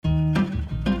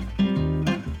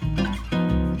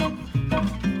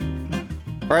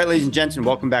All right, ladies and gents, and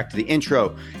welcome back to the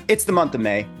intro. It's the month of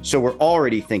May, so we're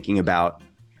already thinking about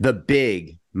the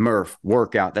big MURPH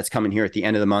workout that's coming here at the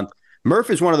end of the month. MURPH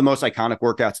is one of the most iconic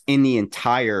workouts in the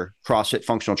entire CrossFit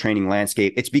functional training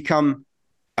landscape. It's become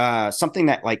something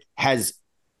that has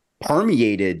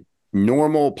permeated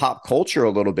normal pop culture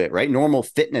a little bit, right? Normal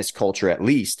fitness culture, at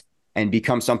least, and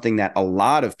become something that a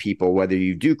lot of people, whether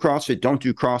you do CrossFit, don't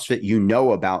do CrossFit, you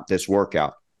know about this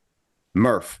workout.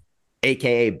 MURPH,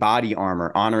 aka Body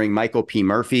Armor, honoring Michael P.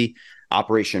 Murphy,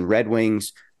 Operation Red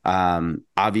Wings.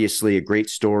 Obviously a great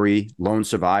story, lone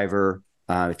survivor.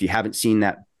 If you haven't seen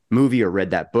that movie or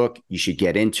read that book, you should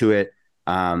get into it.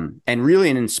 And really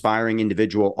an inspiring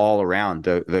individual all around.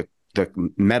 The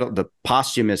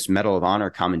posthumous Medal of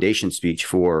Honor commendation speech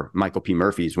for Michael P.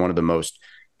 Murphy is one of the most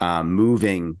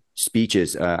moving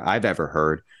speeches I've ever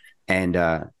heard.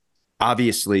 And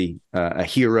obviously a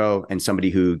hero and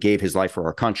somebody who gave his life for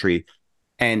our country.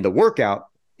 And the workout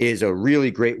is a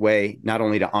really great way not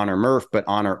only to honor MURPH, but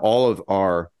honor all of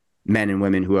our men and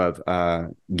women who have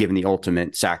given the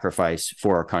ultimate sacrifice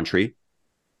for our country.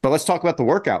 But let's talk about the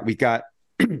workout. We've got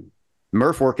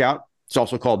MURPH workout. It's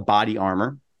also called Body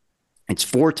Armor. It's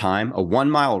 4-time, a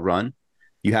 1-mile run.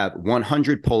 You have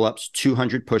 100 pull-ups,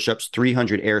 200 push-ups,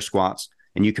 300 air squats,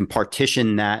 and you can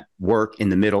partition that work in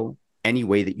the middle any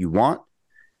way that you want,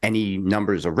 any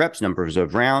numbers of reps, numbers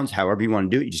of rounds, however you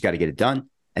want to do it. You just got to get it done.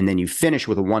 And then you finish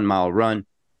with a 1-mile run.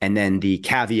 And then the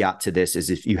caveat to this is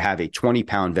if you have a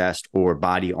 20-pound vest or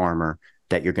body armor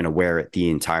that you're going to wear it the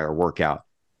entire workout.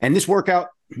 And this workout,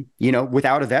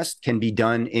 without a vest can be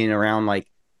done in around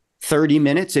 30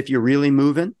 minutes if you're really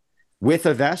moving. With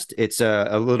a vest, it's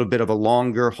a little bit of a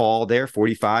longer haul there,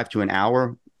 45 to an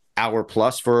hour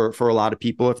plus for a lot of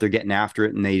people if they're getting after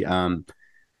it and they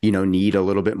need a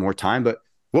little bit more time. But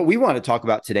what we want to talk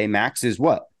about today, Max, is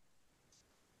what?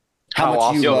 How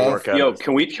much you love.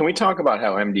 Can we talk about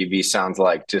how MDV sounds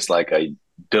like just like a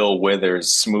Bill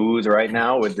Withers smooth right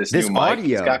now with this new mic audio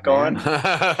he's got going?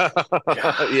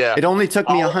 Yeah. It only took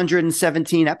me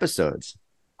 117 episodes.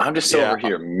 I'm just over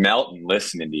here melting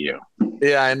listening to you.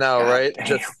 Yeah, I know, God right?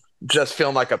 damn. Just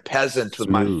feeling like a peasant with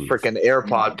my freaking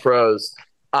AirPod Pros.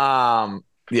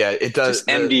 Yeah, it does. Just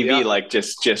MDV,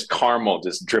 just caramel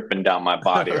just dripping down my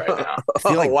body right now. I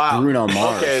feel like Bruno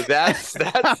Mars. Okay, that's no,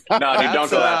 dude, don't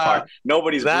go that far.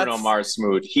 Nobody's Bruno Mars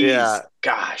smooth.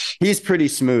 He's pretty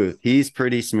smooth.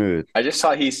 I just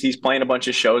saw he's playing a bunch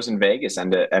of shows in Vegas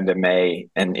end of May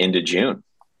and into June.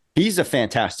 He's a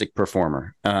fantastic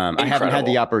performer. I haven't had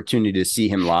the opportunity to see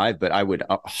him live, but I would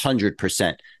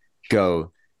 100%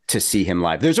 go to see him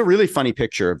live. There's a really funny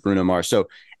picture of Bruno Mars. So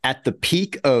at the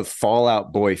peak of Fall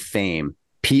Out Boy fame,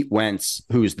 Pete Wentz,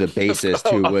 who's the bassist,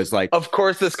 who was like... Of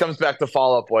course, this comes back to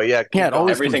Fall Out Boy. Yeah,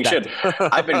 everything should.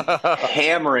 I've been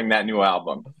hammering that new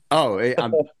album. Oh,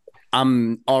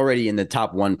 I'm already in the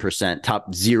top 1%,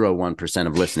 top 0.1%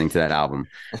 of listening to that album.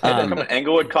 They're coming to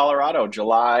Englewood, Colorado,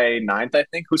 July 9th, I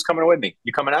think. Who's coming with me?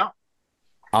 You coming out?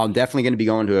 I'm definitely going to be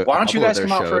going to Why don't you guys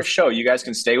come out for a show? You guys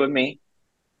can stay with me.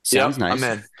 Sounds nice.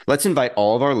 I'm in. Let's invite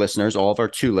all of our listeners, all of our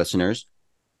 2 listeners,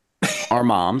 our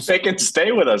moms. They can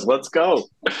stay with us. Let's go.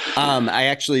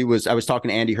 I was talking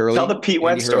to Andy Hurley. Tell the Pete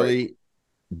Wentz story.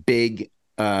 Big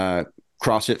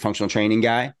CrossFit functional training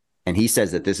guy. And he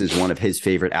says that this is one of his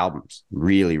favorite albums.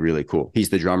 Really, really cool. He's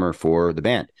the drummer for the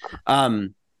band.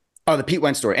 The Pete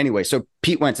Wentz story. Anyway, so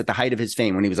Pete Wentz at the height of his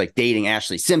fame when he was dating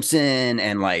Ashley Simpson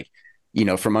and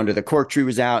From Under the Cork Tree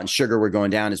was out and Sugar We're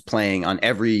Going Down is playing on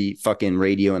every fucking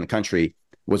radio in the country,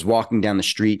 was walking down the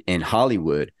street in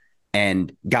Hollywood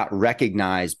and got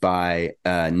recognized by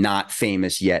not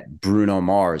famous yet Bruno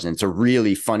Mars. And it's a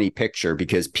really funny picture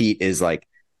because Pete is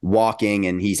walking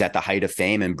and he's at the height of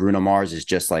fame and Bruno Mars is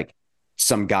just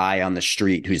some guy on the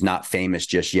street who's not famous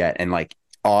just yet and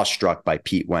awestruck by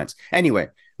Pete Wentz. Anyway,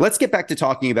 let's get back to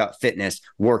talking about fitness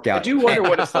workout. I do wonder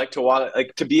what it's like to walk,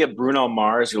 to be a Bruno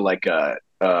Mars or I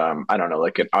don't know,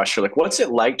 like an Usher. What's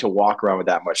it like to walk around with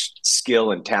that much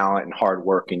skill and talent and hard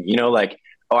work? And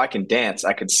I can dance,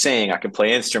 I can sing, I can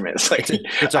play instruments.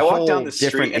 It's I walk down the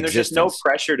street and there's just no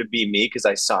pressure to be me because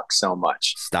I suck so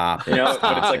much. Stop. But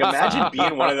it's imagine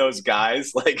being one of those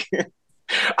guys.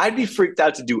 I'd be freaked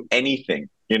out to do anything.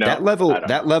 That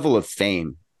level of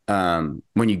fame.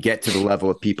 When you get to the level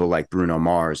of people like Bruno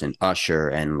Mars and Usher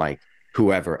and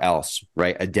whoever else,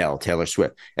 right? Adele, Taylor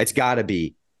Swift. It's got to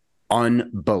be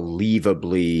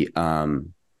unbelievably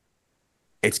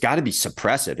it's got to be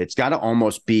suppressive. It's got to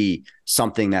almost be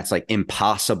something that's like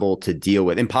impossible to deal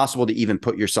with, impossible to even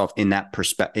put yourself in that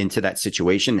into that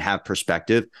situation, have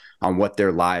perspective on what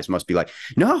their lives must be like.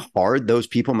 You know how hard those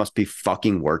people must be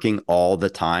fucking working all the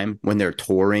time when they're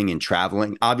touring and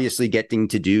traveling, obviously getting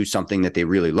to do something that they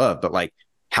really love, but like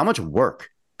how much work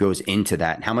goes into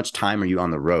that and how much time are you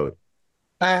on the road?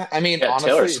 I mean, Yeah, honestly,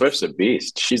 Taylor Swift's a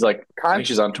beast. She's like, I think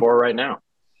she's on tour right now.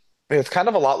 it's kind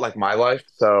of a lot like my life.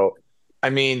 So, I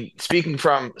mean, speaking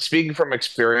from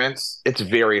experience, it's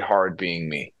very hard being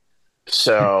me.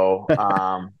 So,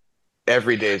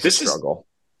 every day is a This is struggle.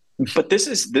 But this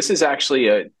is actually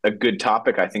a good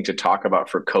topic, I think, to talk about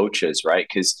for coaches, right?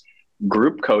 Because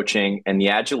group coaching and the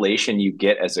adulation you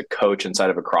get as a coach inside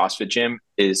of a CrossFit gym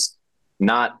is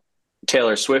not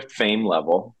Taylor Swift fame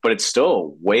level, but it's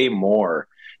still way more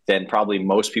than probably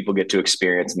most people get to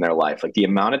experience in their life. Like the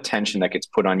amount of attention that gets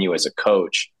put on you as a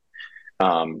coach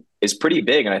is pretty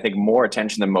big. And I think more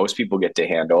attention than most people get to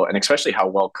handle, and especially how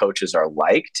well coaches are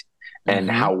liked and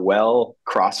how well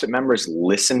CrossFit members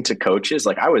listen to coaches.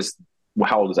 Like how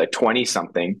old was I? 20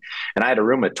 something. And I had a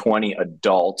room of 20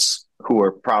 adults who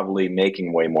were probably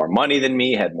making way more money than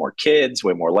me, had more kids,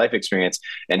 way more life experience.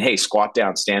 And hey, squat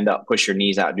down, stand up, push your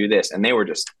knees out, do this. And they were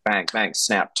just bang, bang,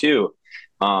 snap too.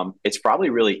 It's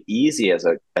probably really easy as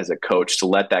a coach to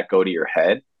let that go to your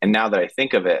head. And now that I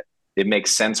think of it, it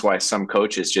makes sense why some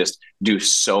coaches just do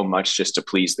so much just to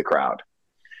please the crowd,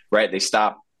 right? They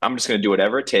stop. I'm just going to do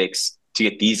whatever it takes to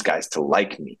get these guys to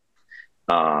like me.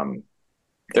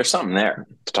 There's something there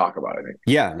to talk about, I think.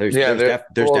 Yeah, there's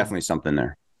definitely something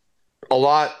there. A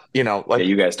lot, like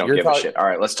you guys don't give a shit. All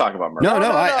right, let's talk about MURPH.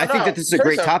 No, I think that this is a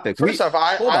great topic. First off,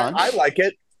 I like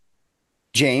it.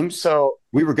 James, so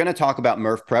we were going to talk about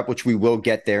MURPH prep, which we will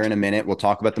get there in a minute. We'll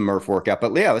talk about the MURPH workout,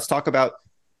 but yeah, let's talk about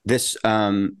this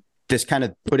this kind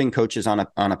of putting coaches on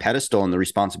a pedestal and the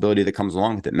responsibility that comes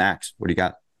along with it. Max, what do you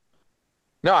got?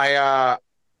 No, I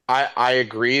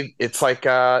agree. It's like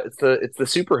it's the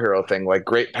superhero thing. Like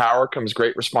great power comes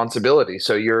great responsibility.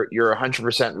 So you're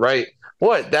 100% right.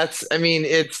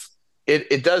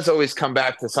 It does always come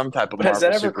back to some type of But has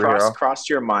that Marvel ever superhero. crossed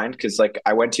your mind? Because like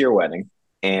I went to your wedding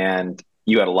and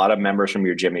you had a lot of members from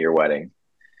your gym at your wedding,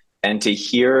 and to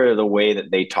hear the way that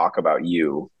they talk about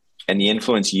you and the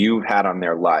influence you've had on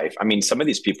their life. I mean, some of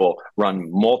these people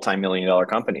run multi-million-dollar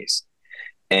companies,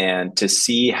 and to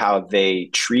see how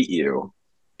they treat you,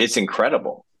 it's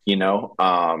incredible,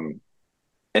 And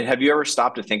have you ever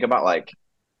stopped to think about like,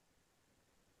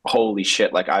 holy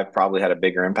shit, like I've probably had a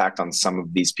bigger impact on some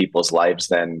of these people's lives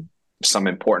than some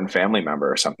important family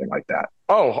member or something like that?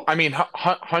 Oh, I mean,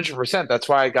 100%. That's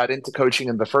why I got into coaching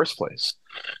in the first place.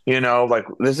 Like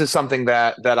this is something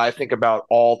that I think about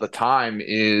all the time.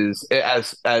 Is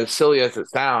as silly as it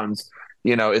sounds,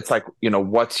 it's like,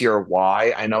 what's your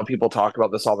why? I know people talk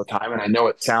about this all the time, and I know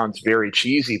it sounds very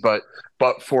cheesy, but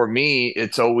for me,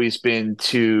 it's always been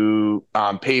to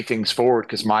pay things forward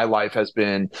because my life has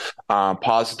been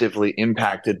positively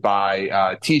impacted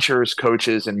by teachers,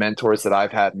 coaches, and mentors that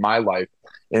I've had in my life.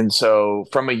 And so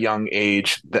from a young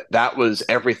age, that was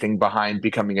everything behind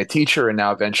becoming a teacher and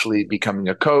now eventually becoming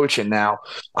a coach. And now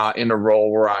in a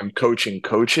role where I'm coaching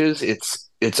coaches,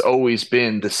 it's always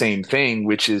been the same thing,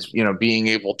 which is, being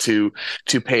able to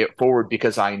pay it forward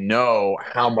because I know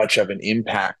how much of an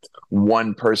impact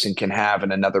one person can have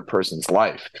in another person's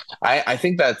life. I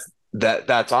think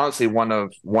that's honestly one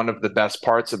of the best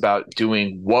parts about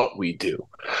doing what we do,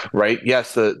 right?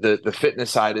 Yes, the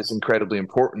fitness side is incredibly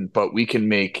important, but we can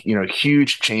make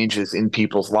huge changes in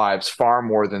people's lives far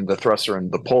more than the thruster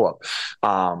and the pull-up.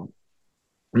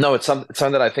 No, it's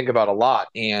something that I think about a lot,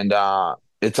 and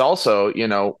it's also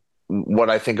what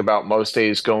I think about most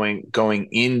days going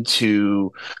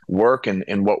into work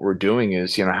and what we're doing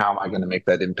is, how am I going to make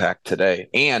that impact today?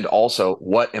 And also,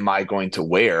 what am I going to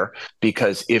wear?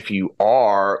 Because if you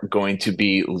are going to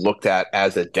be looked at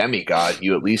as a demigod,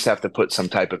 you at least have to put some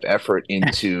type of effort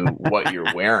into what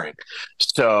you're wearing.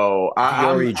 So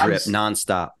Glory drip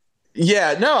nonstop.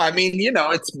 Yeah, no, I mean,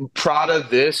 it's Prada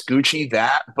this, Gucci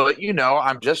that, but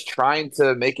I'm just trying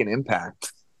to make an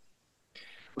impact.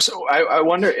 So I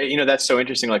wonder, that's so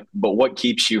interesting. Like, but what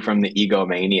keeps you from the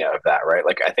egomania of that, right?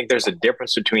 Like, I think there's a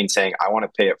difference between saying, I want to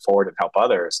pay it forward and help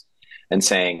others and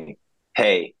saying,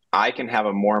 hey, I can have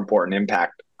a more important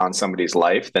impact on somebody's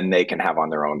life than they can have on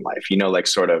their own life, like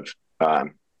sort of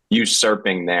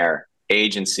usurping their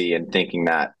agency and thinking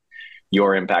that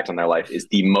your impact on their life is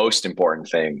the most important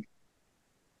thing.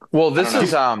 Well, this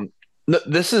is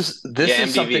MDV.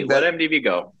 Something that let MDV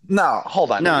go. No,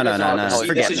 hold on. No.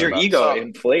 This is your ego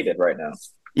inflated right now.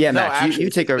 Yeah, Max, you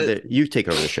take over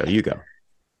the show. You go.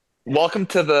 Welcome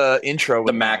to the intro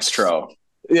The with Maxtro.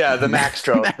 Yeah, the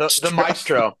Maxtro, the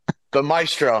Maxtro. the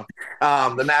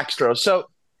Maxtro. So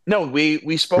no,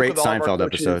 we spoke Great with all of our Seinfeld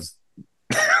episode. coaches.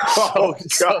 Oh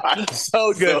So God,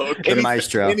 so good. so The And good.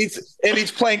 Maestro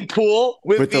he's playing pool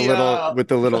with with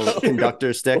the little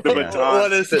conductor stick. The Yeah. baton.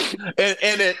 what is it?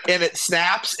 And it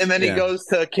snaps, and then he Yeah. goes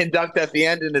to conduct at the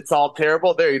end, and it's all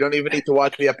terrible. There, you don't even need to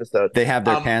watch the episode. They have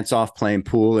their pants off playing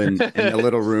pool in a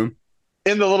little room.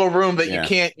 In the little room that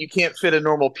Yeah. you can't fit a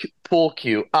normal pool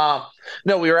cue.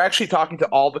 No, we were actually talking to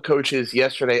all the coaches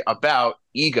yesterday about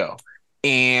ego,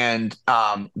 and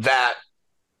that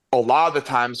a lot of the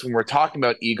times when we're talking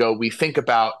about ego, we think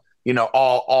about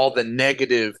all the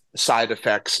negative side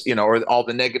effects, or all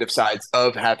the negative sides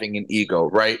of having an ego,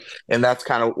 right? And that's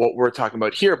kind of what we're talking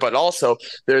about here. But also,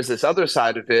 there's this other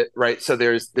side of it, right? So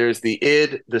there's the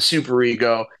id, the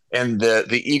superego, and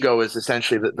the ego is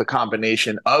essentially the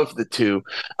combination of the two.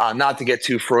 Not to get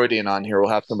too Freudian on here, we'll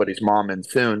have somebody's mom in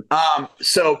soon.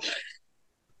 So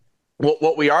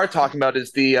what we are talking about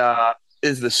is the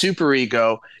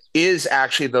superego is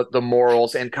actually the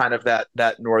morals and kind of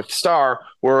that North Star,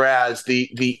 whereas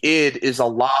the id is a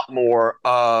lot more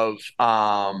of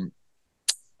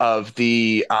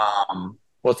the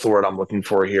what's the word I'm looking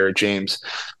for here, James?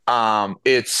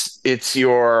 It's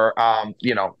your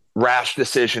rash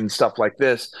decision, stuff like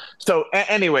this. So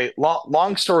anyway,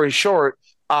 long story short,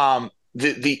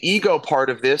 the ego part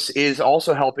of this is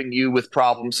also helping you with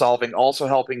problem solving, also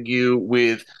helping you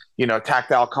with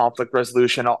tactile conflict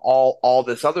resolution, all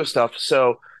this other stuff.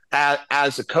 So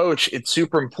as a coach, it's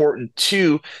super important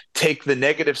to take the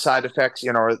negative side effects,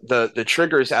 or the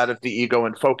triggers out of the ego,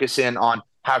 and focus in on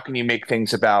how can you make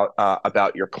things about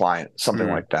your client, something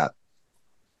like that.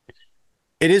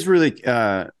 It is really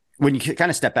when you kind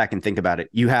of step back and think about it,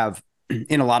 you have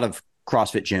in a lot of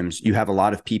CrossFit gyms, you have a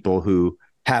lot of people who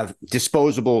have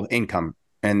disposable income,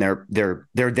 and they're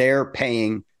there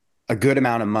paying a good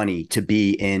amount of money to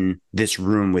be in this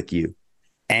room with you.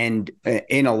 And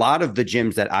in a lot of the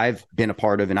gyms that I've been a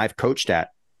part of and I've coached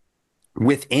at,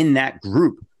 within that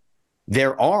group,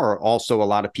 there are also a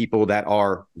lot of people that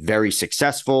are very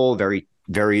successful, very,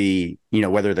 very,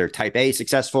 whether they're type A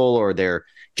successful or they're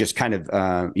just kind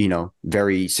of,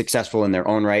 very successful in their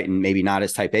own right and maybe not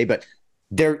as type A, but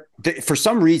for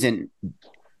some reason,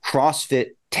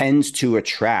 CrossFit tends to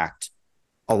attract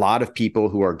a lot of people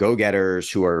who are go-getters,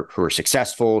 who are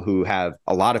successful, who have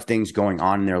a lot of things going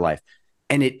on in their life.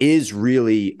 And it is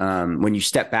really, when you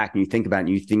step back and you think about it, and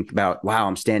you think about, wow,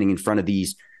 I'm standing in front of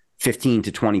these 15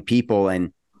 to 20 people,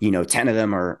 and 10 of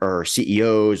them are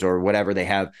CEOs or whatever. They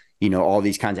have all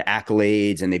these kinds of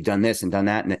accolades, and they've done this and done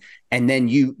that, and then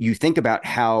you think about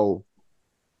how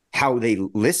they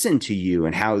listen to you,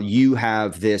 and how you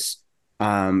have this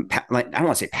I don't want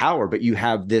to say power, but you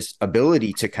have this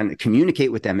ability to kind of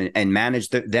communicate with them and manage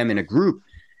them in a group.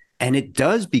 And it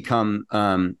does become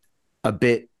a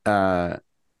bit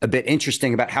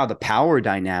interesting about how the power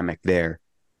dynamic there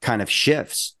kind of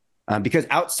shifts, because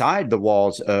outside the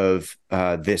walls of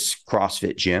this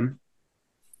CrossFit gym,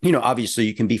 obviously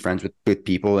you can be friends with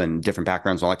people and different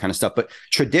backgrounds, all that kind of stuff. But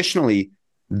traditionally,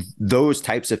 those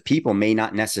types of people may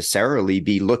not necessarily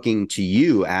be looking to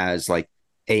you as like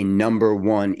a number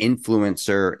one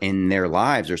influencer in their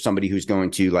lives, or somebody who's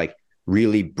going to like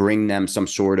really bring them some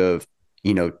sort of,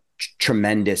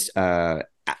 tremendous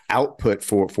output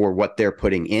for what they're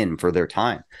putting in for their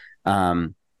time.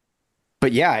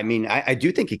 But yeah, I mean, I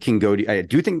do think it can go to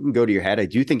your head. I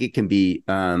do think it can be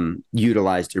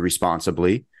utilized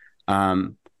irresponsibly.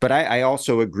 But I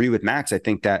also agree with Max. I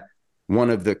think that one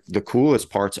of the coolest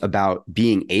parts about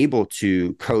being able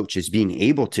to coach is being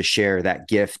able to share that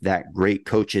gift that great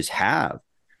coaches have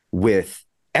with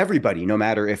everybody, no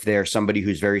matter if they're somebody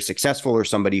who's very successful or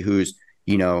somebody who's,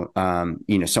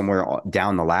 somewhere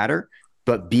down the ladder,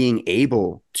 but being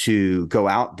able to go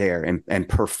out there and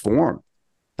perform.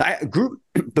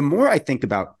 The more I think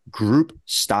about group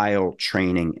style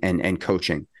training and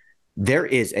coaching, there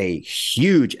is a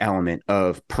huge element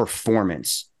of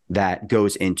performance that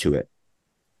goes into it.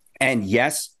 And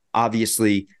yes,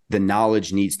 obviously, the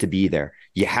knowledge needs to be there.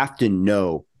 You have to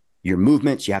know your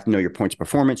movements. You have to know your points of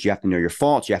performance. You have to know your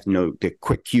faults. You have to know the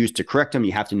quick cues to correct them.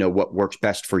 You have to know what works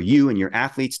best for you and your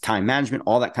athletes, time management,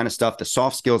 all that kind of stuff, the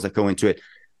soft skills that go into it.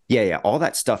 Yeah, all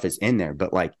that stuff is in there.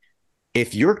 But like,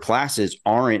 if your classes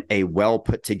aren't a well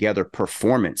put together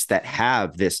performance that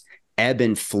have this ebb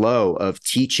and flow of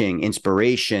teaching,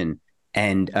 inspiration,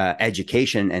 and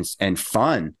education and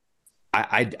fun,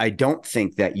 I don't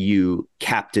think that you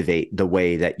captivate the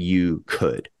way that you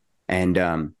could.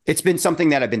 And it's been something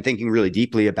that I've been thinking really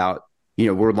deeply about,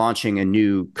 we're launching a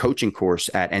new coaching course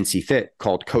at NC Fit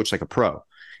called Coach Like a Pro.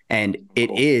 And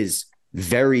it is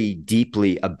very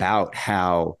deeply about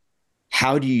how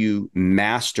do you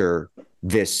master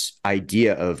this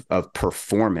idea of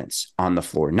performance on the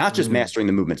floor, not just mastering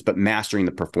the movements, but mastering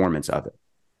the performance of it.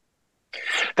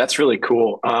 That's really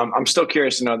cool. I'm still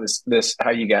curious to know this how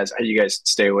you guys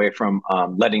stay away from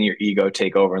letting your ego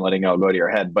take over and letting it all go to your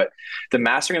head. But the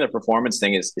mastering of the performance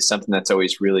thing is something that's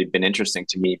always really been interesting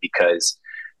to me, because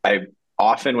I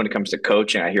often, when it comes to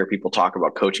coaching, I hear people talk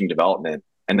about coaching development,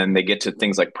 and then they get to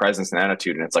things like presence and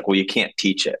attitude, and it's like, well, you can't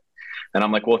teach it. And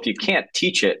I'm like, well, if you can't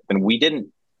teach it, then we didn't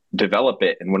develop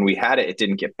it. And when we had it, it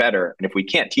didn't get better. And if we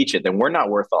can't teach it, then we're not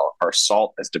worth our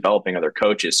salt as developing other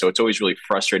coaches. So it's always really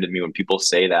frustrated me when people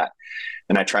say that.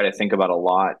 And I try to think about a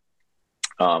lot.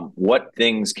 What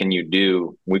things can you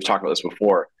do? We've talked about this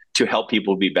before, to help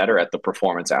people be better at the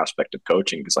performance aspect of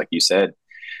coaching. Because like you said,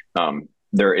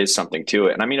 there is something to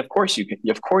it. And I mean, of course you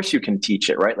can teach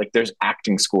it, right? Like there's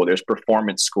acting school, there's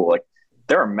performance school. Like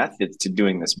there are methods to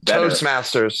doing this better.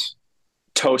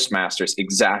 Toastmasters,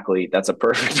 exactly. That's a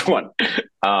perfect one. But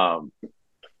I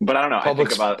don't know. I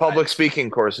think about public speaking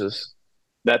courses.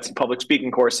 That's public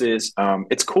speaking courses.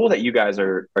 It's cool that you guys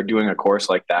are doing a course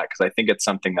like that, because I think it's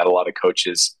something that a lot of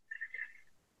coaches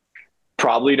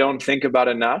probably don't think about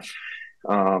enough.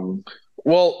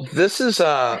 Well, this is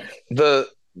the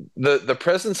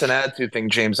presence and attitude thing,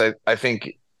 James. I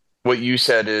think what you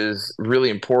said is really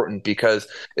important, because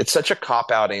it's such a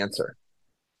cop-out answer.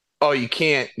 Oh, you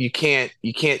can't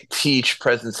teach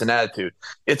presence and attitude.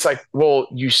 It's like, well,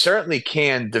 you certainly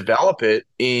can develop it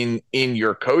in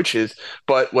your coaches,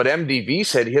 but what MDV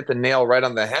said, he hit the nail right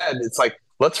on the head. It's like,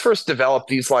 let's first develop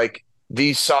these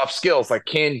soft skills. Like,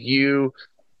 can you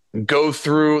go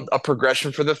through a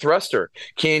progression for the thruster?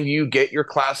 Can you get your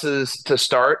classes to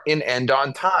start and end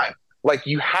on time? Like,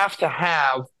 you have to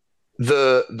have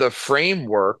the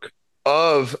framework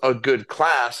of a good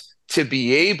class to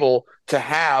be able to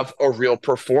have a real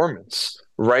performance,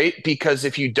 right? Because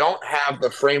if you don't have the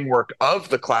framework of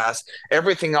the class,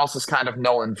 everything else is kind of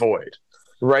null and void,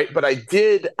 right? But I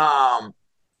did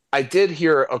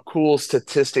hear a cool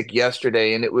statistic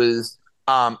yesterday, and it was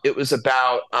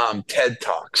about TED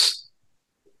Talks.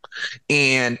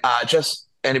 And just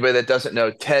anybody that doesn't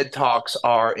know, TED Talks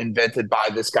are invented by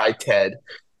this guy Ted,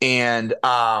 and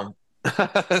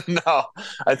no,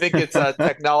 I think it's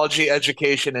technology,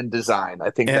 education, and design.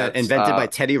 I think that's invented by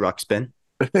Teddy Ruxpin.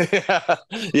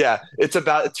 Yeah,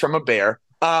 it's from a bear.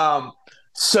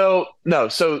 So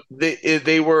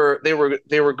they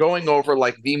were going over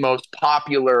like the most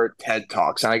popular TED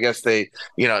Talks, and I guess they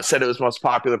said it was most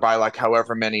popular by like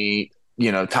however many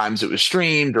times it was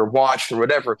streamed or watched or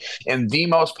whatever. And the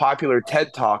most popular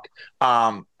TED Talk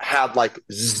had like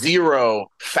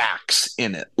 0 facts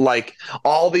in it. Like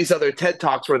all these other TED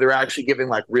Talks where they're actually giving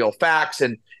like real facts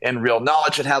and real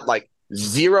knowledge, it had like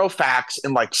 0 facts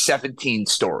and like 17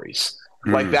 stories.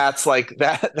 Like that's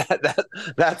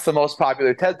the most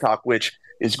popular TED Talk, which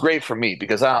is great for me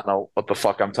because I don't know what the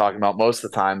fuck I'm talking about most of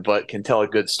the time, but can tell a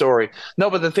good story. No,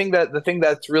 but the thing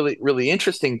that's really, really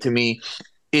interesting to me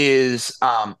is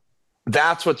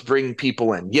that's what's bringing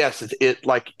people in. Yes, it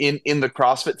like in the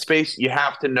CrossFit space, you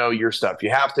have to know your stuff. You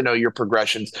have to know your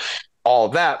progressions, all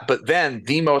of that. But then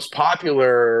the most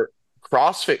popular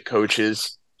CrossFit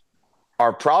coaches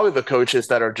are probably the coaches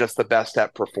that are just the best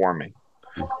at performing,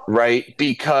 right?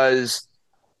 Because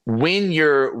when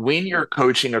you're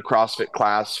coaching a CrossFit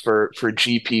class for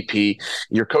GPP,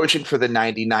 you're coaching for the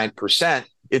 99%.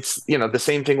 It's the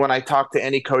same thing when I talk to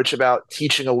any coach about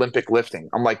teaching Olympic lifting.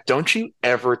 I'm like, don't you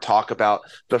ever talk about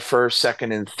the first,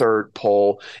 second, and third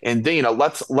pull, and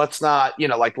let's not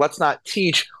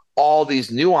teach all these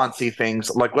nuancy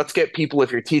things. Like, let's get people,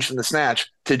 if you're teaching the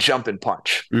snatch, to jump and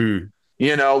punch.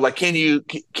 Like, can you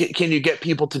get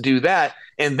people to do that,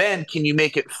 and then can you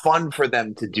make it fun for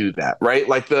them to do that, right?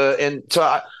 Like I'm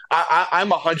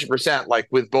 100% like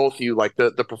with both of you. Like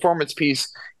the performance piece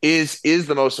is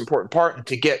the most important part, and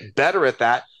to get better at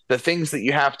that, the things that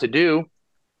you have to do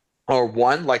are,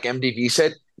 1, like MDV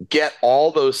said, get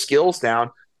all those skills down.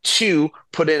 2,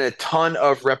 put in a ton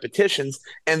of repetitions,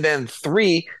 and then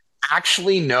 3,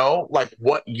 actually know like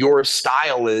what your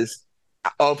style is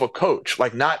of a coach.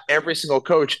 Like not every single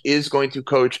coach is going to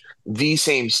coach the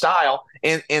same style.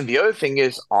 And the other thing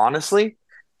is, honestly,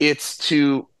 it's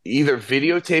to either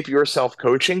videotape yourself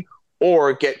coaching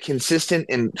or get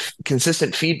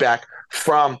consistent feedback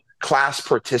from class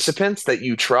participants that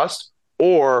you trust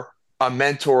or a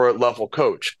mentor level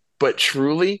coach. But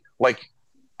truly, like,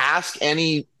 ask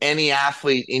any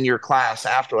athlete in your class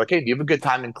after, like, hey, do you have a good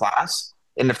time in class?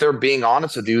 And if they're being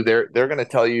honest with you, they're going to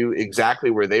tell you exactly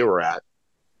where they were at.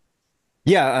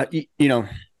 Yeah,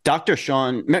 Dr.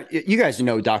 Sean, you guys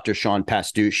know Dr. Sean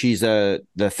Pastu. She's the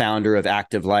founder of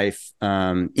Active Life,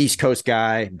 East Coast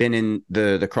guy, been in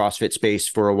the CrossFit space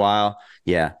for a while.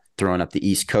 Yeah, throwing up the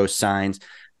East Coast signs.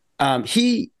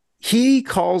 He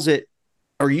calls it,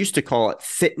 or used to call it,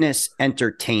 fitness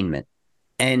entertainment.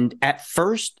 And at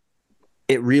first,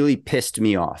 it really pissed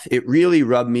me off. It really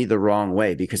rubbed me the wrong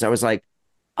way because I was like,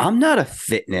 I'm not a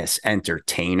fitness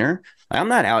entertainer. I'm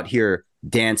not out here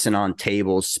dancing on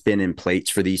tables, spinning plates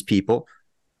for these people.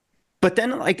 But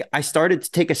then like I started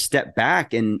to take a step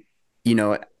back and,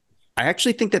 I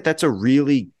actually think that that's a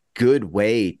really good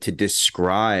way to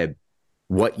describe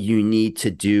what you need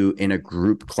to do in a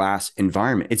group class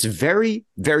environment. It's very,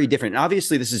 very different. And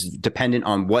obviously, this is dependent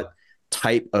on what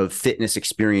type of fitness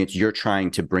experience you're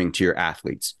trying to bring to your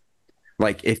athletes.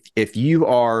 Like if you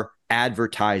are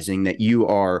advertising that you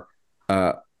are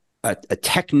a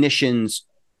technician's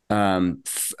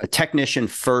a technician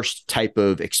first type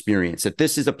of experience, that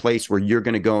this is a place where you're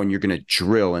going to go and you're going to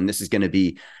drill, and this is going to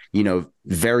be,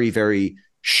 very, very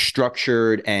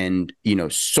structured and,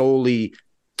 solely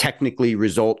technically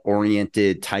result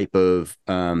oriented type of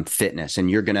fitness. And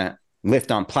you're going to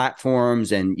lift on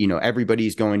platforms and,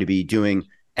 everybody's going to be doing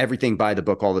everything by the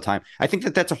book all the time. I think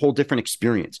that that's a whole different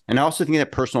experience. And I also think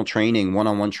that personal training,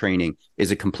 one-on-one training is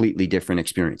a completely different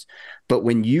experience. But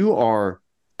when you are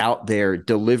out there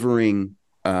delivering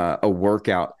a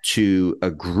workout to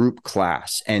a group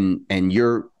class and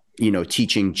you're,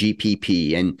 teaching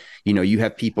GPP and, you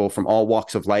have people from all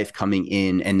walks of life coming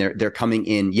in, and they're coming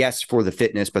in, yes, for the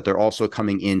fitness, but they're also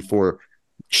coming in for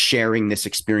sharing this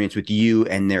experience with you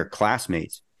and their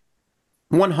classmates.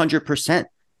 100%.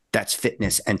 That's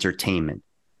fitness entertainment.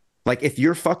 Like if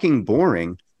you're fucking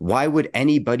boring, why would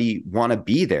anybody want to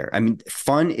be there? I mean,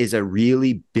 fun is a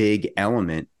really big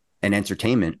element and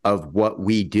entertainment of what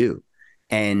we do.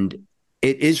 And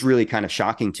it is really kind of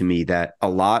shocking to me that a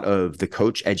lot of the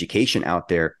coach education out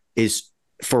there is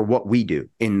for what we do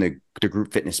in the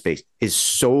group fitness space is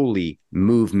solely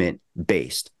movement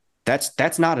based.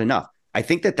 That's not enough. I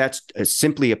think that that's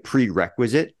simply a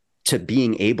prerequisite to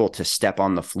being able to step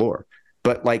on the floor.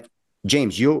 But like,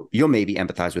 James, you'll maybe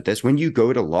empathize with this. When you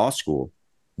go to law school,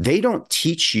 they don't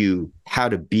teach you how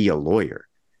to be a lawyer.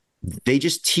 They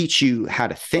just teach you how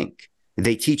to think.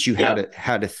 They teach you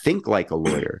how to think like a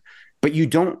lawyer, but you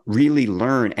don't really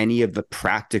learn any of the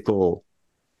practical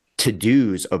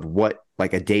to-dos of what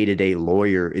like a day-to-day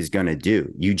lawyer is going to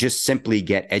do. You just simply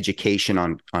get education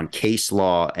on case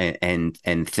law and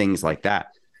things like that.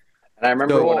 And I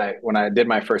remember when I did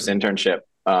my first internship,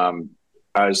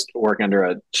 I was working under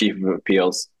a chief of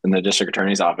appeals in the district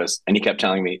attorney's office, and he kept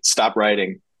telling me, "Stop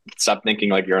writing, stop thinking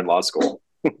like you're in law school,"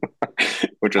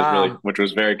 which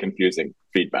was very confusing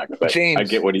feedback. But James, I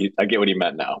get what he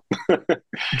meant now.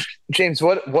 James,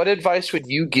 what advice would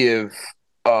you give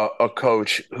a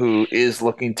coach who is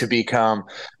looking to become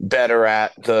better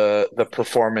at the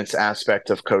performance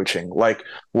aspect of coaching? Like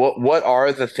what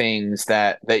are the things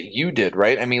that you did,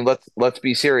 right? I mean, let's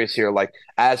be serious here. Like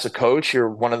as a coach, you're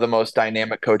one of the most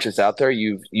dynamic coaches out there.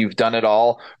 You've done it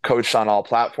all, coached on all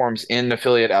platforms, in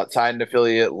affiliate, outside an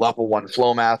affiliate, level 1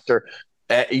 flow master.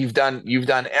 You've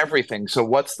done everything. So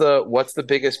what's the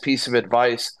biggest piece of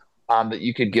advice that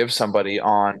you could give somebody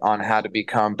on how to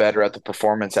become better at the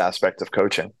performance aspect of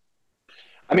coaching?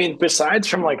 I mean, besides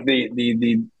from like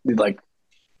the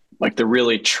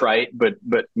really trite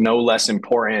but no less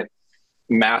important,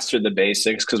 master the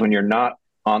basics. Because when you're not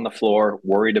on the floor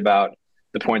worried about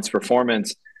the points of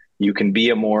performance, you can be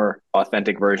a more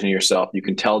authentic version of yourself. You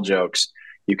can tell jokes.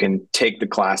 You can take the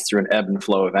class through an ebb and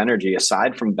flow of energy.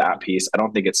 Aside from that piece, I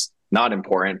don't think it's not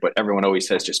important, but everyone always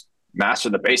says just master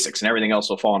the basics and everything else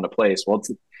will fall into place. Well,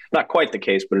 it's not quite the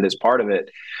case, but it is part of it.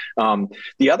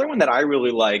 The other one that I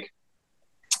really like,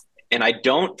 and I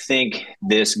don't think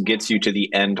this gets you to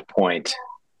the end point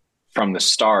from the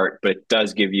start, but it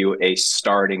does give you a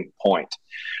starting point,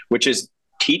 which is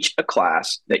teach a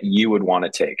class that you would want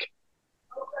to take.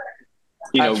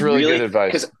 That's really good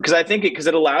advice. Because I think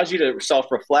it allows you to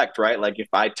self-reflect, right? Like if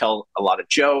I tell a lot of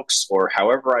jokes or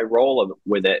however I roll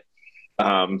with it,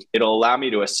 it'll allow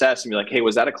me to assess and be like, hey,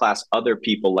 was that a class other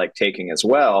people like taking as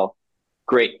well?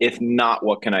 Great. If not,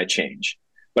 what can I change?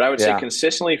 But I would say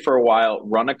consistently for a while,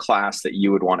 run a class that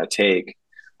you would want to take,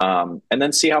 and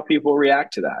then see how people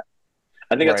react to that.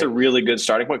 I think that's a really good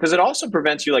starting point, because it also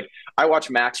prevents you. Like I watch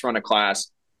Max run a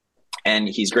class and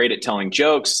he's great at telling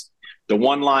jokes, the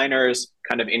one-liners,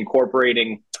 kind of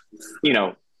incorporating,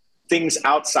 things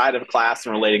outside of class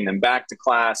and relating them back to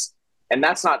class. And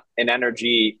that's not an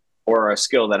energy or a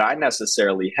skill that I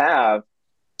necessarily have.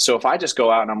 So if I just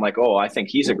go out and I'm like, oh, I think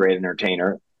he's a great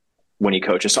entertainer when he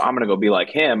coaches, so I'm going to go be like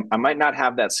him, I might not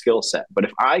have that skill set. But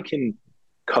if I can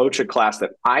coach a class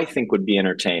that I think would be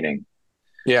entertaining,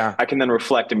 Yeah. I can then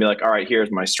reflect and be like, all right,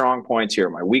 here's my strong points, here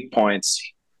are my weak points,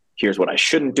 here's what I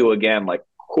shouldn't do again. Like,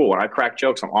 cool, when I crack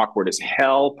jokes, I'm awkward as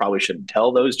hell. Probably shouldn't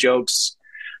tell those jokes.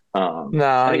 I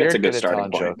No, think it's you're a good good at starting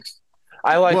telling point. jokes.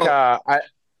 I like Well, I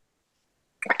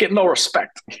I get no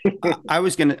respect. I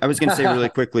was gonna say really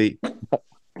quickly,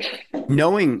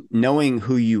 knowing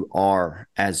who you are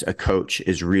as a coach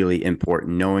is really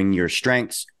important. Knowing your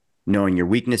strengths, knowing your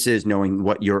weaknesses, knowing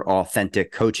what your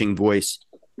authentic coaching voice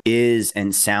is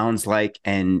and sounds like,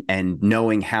 and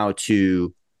knowing how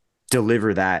to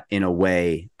deliver that in a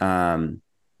way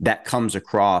that comes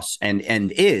across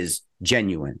and is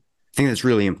genuine. I think that's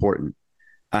really important.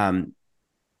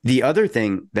 The other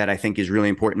thing that I think is really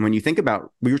important when you think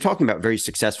about, we were talking about very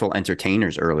successful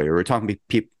entertainers earlier. We were talking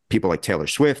about people like Taylor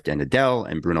Swift and Adele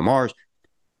and Bruno Mars.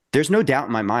 There's no doubt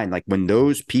in my mind, like when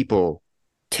those people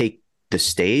take the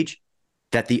stage,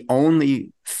 that the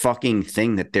only fucking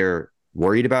thing that they're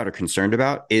worried about or concerned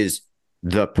about is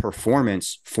the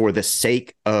performance for the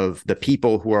sake of the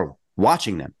people who are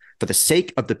watching them, for the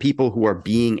sake of the people who are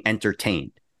being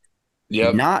entertained,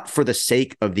 not for the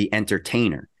sake of the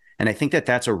entertainer. And I think that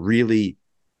that's a really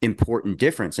important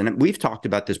difference. And we've talked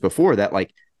about this before, that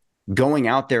like going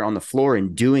out there on the floor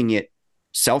and doing it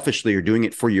selfishly or doing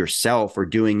it for yourself or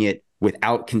doing it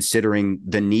without considering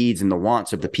the needs and the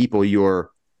wants of the people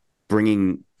you're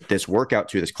bringing this workout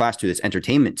to, this class to, this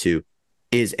entertainment to,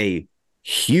 is a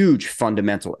huge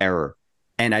fundamental error.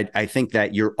 And I think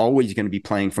that you're always going to be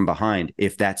playing from behind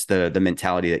if that's the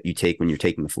mentality that you take when you're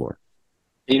taking the floor.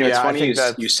 You know, it's I funny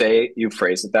think you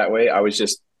phrase it that way. I was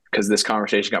just, because this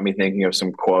conversation got me thinking of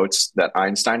some quotes that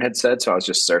Einstein had said. So I was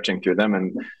just searching through them.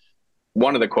 And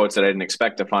one of the quotes that I didn't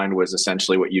expect to find was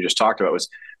essentially what you just talked about, was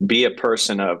be a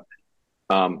person of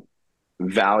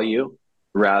value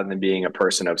rather than being a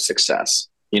person of success.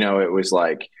 You know, it was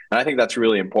like, and I think that's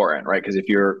really important, right? Because if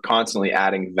you're constantly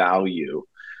adding value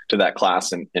to that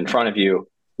class in front of you,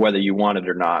 whether you want it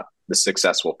or not, the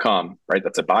success will come, right?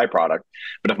 That's a byproduct.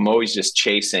 But if I'm always just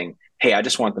chasing, hey, I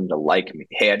just want them to like me.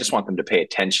 Hey, I just want them to pay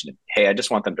attention to me. Hey, I just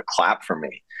want them to clap for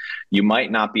me. You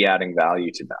might not be adding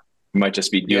value to them. You might just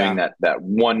be doing that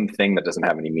one thing that doesn't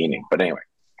have any meaning. But anyway.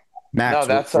 Max, no,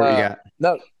 that's what you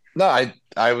got? no,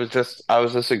 I was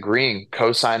just agreeing,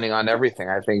 co-signing on everything.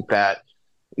 I think that,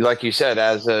 like you said,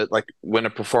 like when a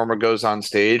performer goes on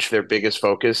stage, their biggest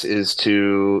focus is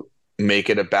to make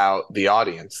it about the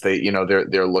audience.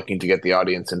 They're looking to get the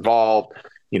audience involved.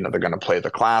 They're going to play the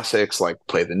classics, like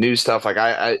play the new stuff. Like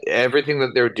everything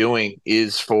that they're doing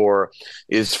is for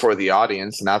the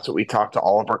audience, and that's what we talk to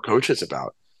all of our coaches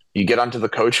about. You get onto the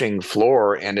coaching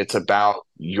floor, and it's about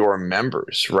your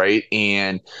members, right?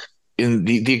 And in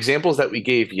the examples that we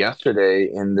gave yesterday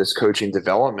in this coaching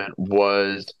development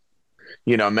was,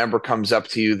 a member comes up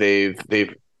to you,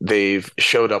 they've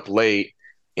showed up late,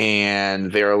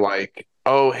 and they're like,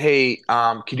 oh, hey,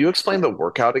 could you explain the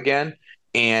workout again?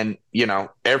 And,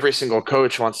 every single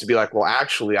coach wants to be like, well,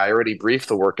 actually, I already briefed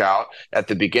the workout at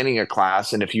the beginning of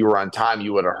class, and if you were on time,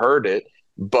 you would have heard it.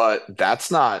 But that's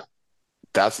not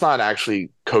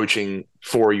actually coaching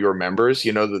for your members.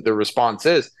 The response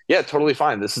is, yeah, totally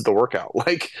fine. This is the workout.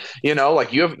 Like,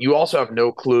 like you also have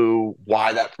no clue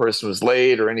why that person was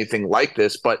late or anything like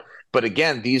this. But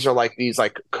again, these are like these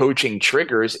like coaching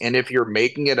triggers. And if you're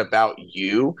making it about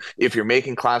you, if you're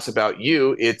making class about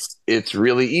you, it's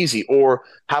really easy. Or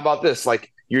how about this?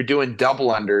 Like you're doing double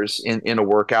unders in a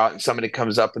workout, and somebody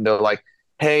comes up and they're like,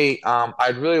 hey,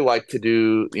 I'd really like to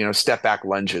do, step back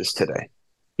lunges today.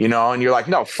 And you're like,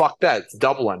 no, fuck that. It's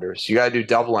double unders. You got to do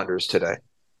double unders today.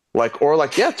 Or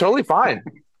yeah, totally fine.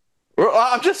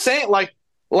 I'm just saying, like,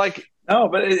 no,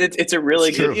 but it's a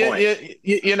really good point.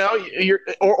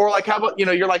 You're like, how about,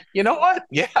 you're like, you know what?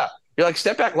 Yeah. You're like,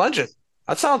 step back lunges.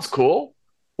 That sounds cool.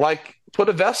 Like, put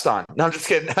a vest on. No, I'm just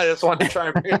kidding. I just wanted to try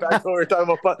and bring it back to what we were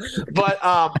talking about.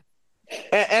 But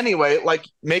anyway, like,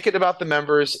 make it about the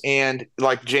members. And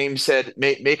like James said,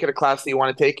 make it a class that you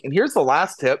want to take. And here's the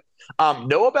last tip.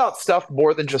 Know about stuff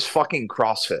more than just fucking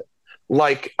CrossFit.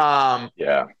 Like,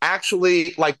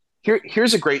 actually, like,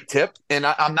 here's a great tip. And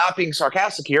I'm not being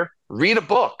sarcastic here. Read a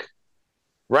book,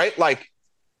 right? Like,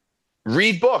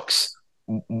 read books,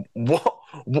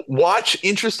 watch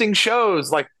interesting shows,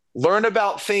 like, learn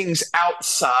about things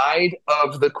outside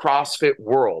of the CrossFit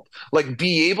world. Like,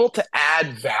 be able to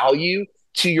add value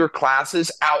to your classes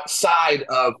outside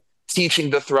of teaching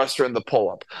the thruster and the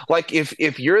pull-up. Like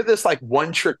if you're this like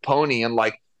one trick pony and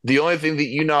like the only thing that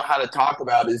you know how to talk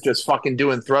about is just fucking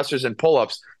doing thrusters and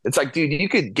pull-ups. It's like, dude, you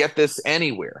could get this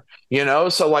anywhere, you know?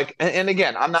 So like, and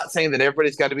again, I'm not saying that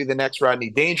everybody's got to be the next Rodney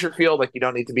Dangerfield. Like, you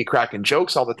don't need to be cracking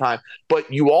jokes all the time,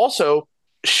 but you also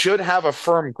should have a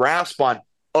firm grasp on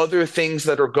other things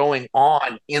that are going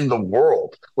on in the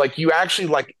world. Like, you actually,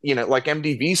 like, you know, like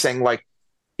MDV saying, like,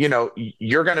 you know,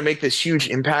 you're going to make this huge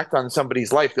impact on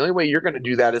somebody's life. The only way you're going to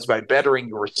do that is by bettering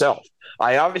yourself.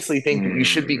 I obviously think that you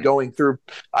should be going through,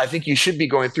 I think you should be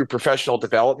going through professional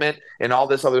development and all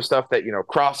this other stuff that, you know,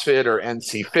 CrossFit or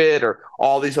NC Fit or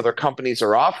all these other companies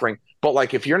are offering. But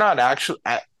like, if you're not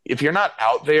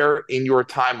out there in your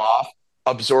time off,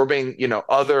 absorbing, you know,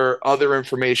 other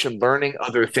information, learning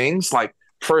other things, like,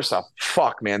 first off,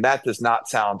 fuck, man, that does not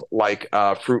sound like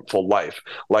a fruitful life.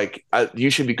 Like, you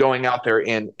should be going out there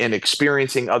and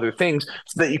experiencing other things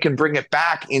so that you can bring it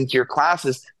back into your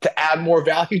classes to add more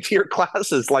value to your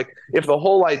classes. Like, if the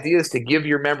whole idea is to give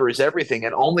your members everything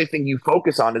and only thing you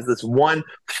focus on is this one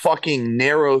fucking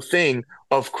narrow thing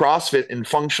of CrossFit and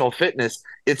functional fitness,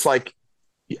 it's like,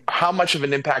 how much of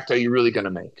an impact are you really going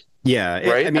to make? Yeah.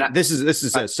 Right. I mean, this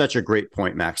is such a great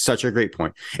point, Max. Such a great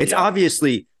point. It's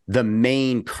obviously the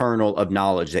main kernel of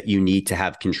knowledge that you need to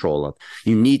have control of.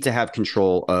 You need to have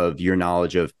control of your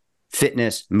knowledge of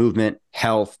fitness, movement,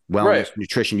 health, wellness,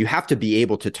 nutrition. You have to be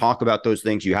able to talk about those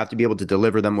things. You have to be able to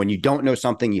deliver them. When you don't know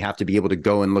something, you have to be able to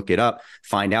go and look it up,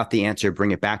 find out the answer,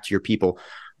 bring it back to your people.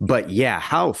 But yeah,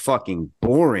 how fucking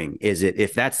boring is it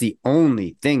if that's the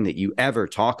only thing that you ever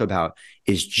talk about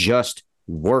is just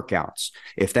workouts,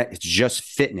 if that it's just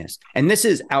fitness? And this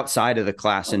is outside of the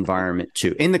class environment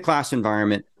too. In the class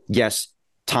environment, yes,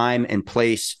 time and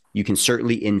place, you can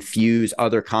certainly infuse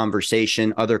other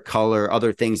conversation, other color,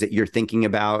 other things that you're thinking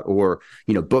about, or,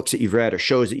 you know, books that you've read or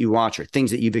shows that you watch or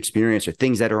things that you've experienced or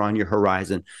things that are on your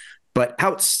horizon. But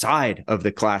outside of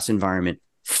the class environment,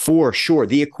 for sure,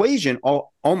 the equation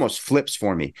almost flips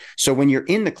for me. So when you're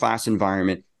in the class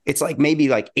environment, it's like maybe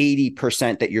like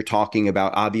 80% that you're talking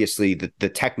about, obviously, the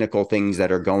technical things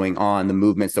that are going on, the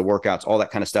movements, the workouts, all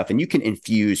that kind of stuff. And you can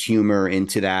infuse humor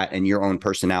into that and your own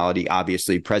personality,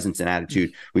 obviously, presence and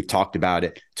attitude. We've talked about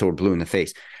it till we're blue in the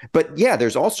face. But yeah,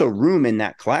 there's also room in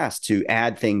that class to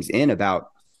add things in about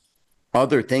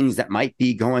other things that might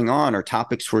be going on or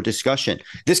topics for discussion.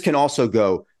 This can also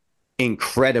go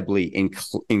incredibly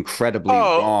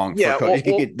wrong. Yeah,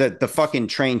 the fucking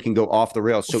train can go off the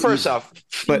rails. So first off,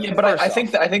 I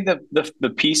think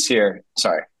the piece here.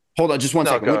 Sorry, hold on, just one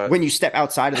second. When you step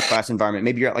outside of the class environment,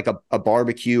 maybe you're at like a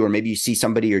barbecue, or maybe you see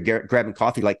somebody you're grabbing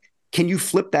coffee. Like, can you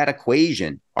flip that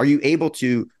equation? Are you able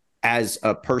to, as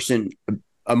a person,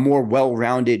 a more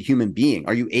well-rounded human being,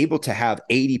 are you able to have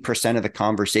 80% of the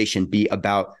conversation be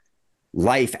about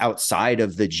life outside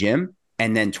of the gym,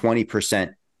 and then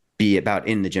 20% be about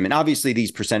in the gym? And obviously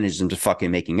these percentages I'm just fucking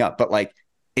making up, but like,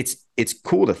 it's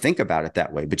cool to think about it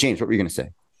that way. But James, what were you going to say?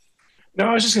 No,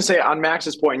 I was just going to say, on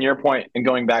Max's point and your point, and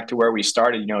going back to where we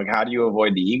started, you know, like, how do you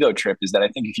avoid the ego trip? Is that I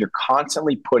think if you're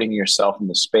constantly putting yourself in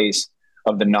the space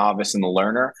of the novice and the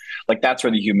learner, like, that's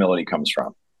where the humility comes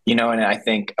from, you know? And I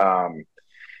think,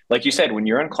 like you said, when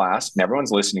you're in class and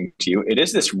everyone's listening to you, it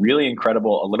is this really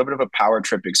incredible, a little bit of a power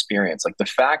trip experience. Like, the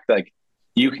fact that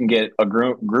you can get a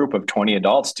group of 20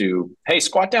 adults to, hey,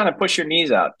 squat down and push your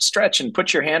knees out, stretch and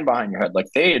put your hand behind your head. Like,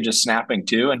 they are just snapping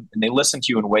too. And they listen to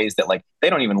you in ways that, like, they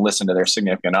don't even listen to their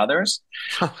significant others.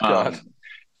 Oh, God.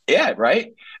 Yeah.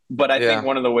 Right. But I think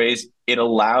one of the ways it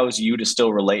allows you to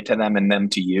still relate to them and them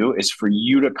to you is for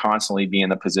you to constantly be in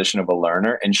the position of a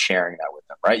learner and sharing that with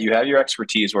them. Right. You have your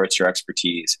expertise where it's your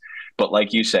expertise. But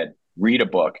like you said, read a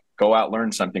book, go out,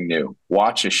 learn something new,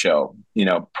 watch a show, you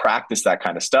know, practice that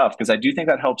kind of stuff. Because I do think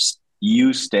that helps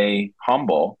you stay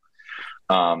humble,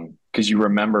 because you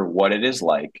remember what it is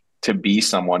like to be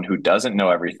someone who doesn't know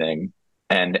everything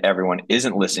and everyone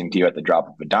isn't listening to you at the drop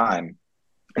of a dime.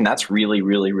 And that's really,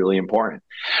 really, really important.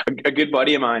 A good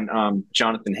buddy of mine,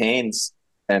 Jonathan Haynes,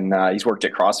 and he's worked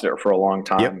at CrossFit for a long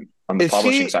time on the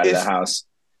publishing side of the house.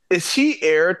 Is he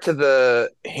heir to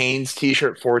the Hanes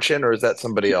t-shirt fortune, or is that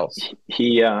somebody else?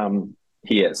 He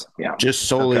is, yeah. Just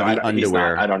solely the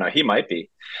underwear. I don't know. He might be.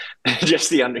 just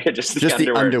the underwear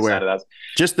side of that.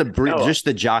 Just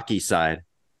the jockey side.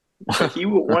 He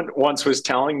once was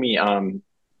telling me,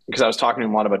 because I was talking to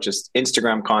him a lot about just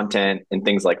Instagram content and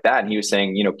things like that, and he was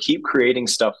saying, you know, keep creating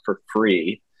stuff for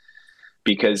free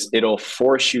because it'll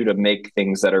force you to make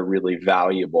things that are really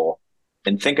valuable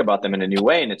and think about them in a new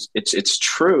way. And it's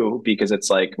true, because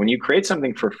it's like, when you create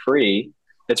something for free,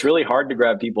 it's really hard to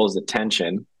grab people's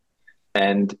attention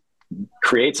and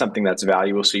create something that's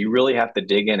valuable. So you really have to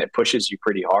dig in. It pushes you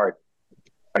pretty hard.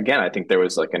 again, I think there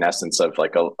was like an essence of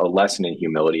like a lesson in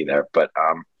humility there. But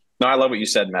no, I love what you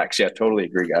said, Max. Yeah, totally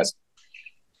agree, guys.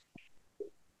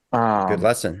 Good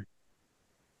lesson.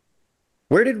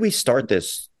 Where did we start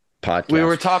this podcast? We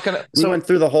were talking. We went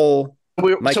through the whole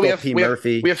Michael P.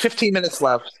 Murphy. We have 15 minutes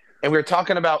left, and we were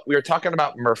talking about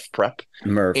MURPH prep.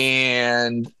 MURPH.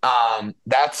 And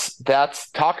that's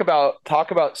talk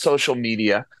about social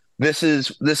media. This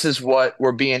is what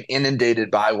we're being inundated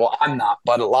by. Well, I'm not,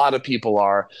 but a lot of people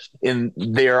are. And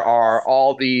there are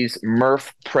all these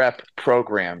MURPH prep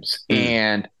programs,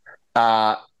 and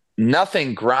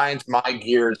nothing grinds my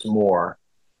gears more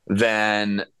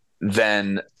than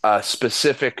a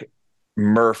specific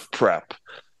MURPH prep.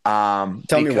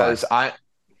 Tell me why.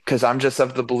 Because I'm just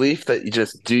of the belief that you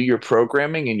just do your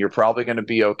programming and you're probably going to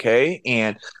be okay.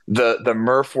 And the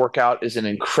MURPH workout is an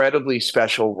incredibly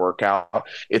special workout.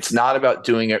 It's not about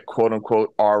doing it quote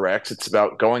unquote RX. It's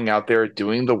about going out there,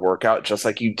 doing the workout just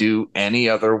like you do any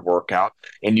other workout,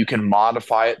 and you can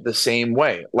modify it the same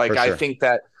way. Like, I think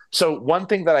that. So one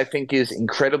thing that I think is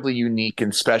incredibly unique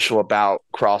and special about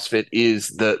CrossFit is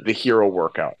the hero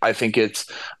workout. I think it's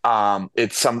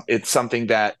something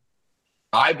that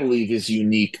I believe is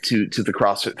unique to the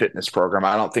CrossFit fitness program.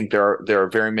 I don't think there are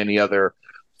very many other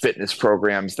fitness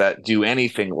programs that do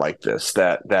anything like this,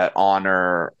 that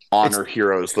honor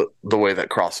heroes the way that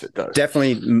CrossFit does.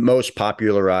 Definitely most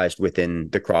popularized within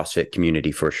the CrossFit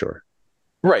community for sure.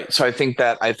 Right. So I think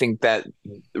that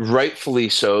rightfully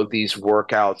so, these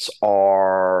workouts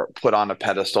are put on a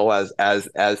pedestal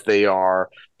as they are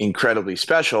incredibly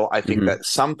special. I think that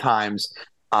sometimes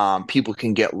people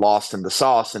can get lost in the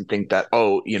sauce and think that,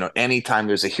 anytime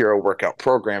there's a hero workout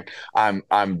program, I'm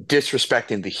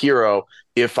disrespecting the hero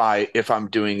if I'm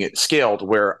doing it scaled,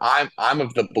 where I'm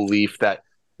of the belief that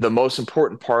the most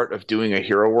important part of doing a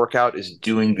hero workout is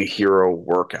doing the hero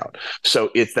workout.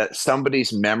 So it's that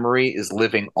somebody's memory is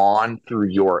living on through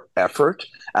your effort,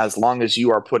 as long as you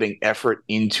are putting effort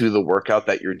into the workout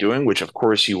that you're doing, which of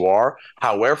course you are.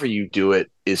 However you do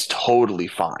it is totally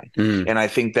fine. And I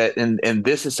think that, and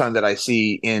this is something that I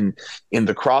see in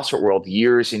the CrossFit world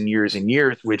years and years and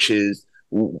years, which is,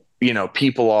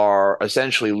 people are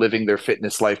essentially living their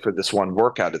fitness life for this one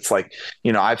workout. It's like,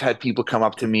 I've had people come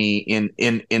up to me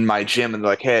in my gym and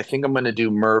they're like, hey, I think I'm going to do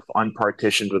MURPH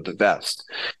unpartitioned with the vest.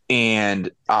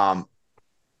 And,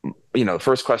 the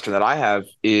first question that I have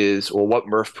is, well, what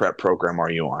MURPH prep program are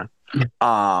you on?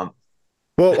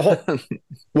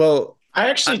 Well, I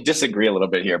actually disagree a little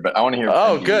bit here, but I want to hear.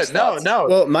 Oh, good. No.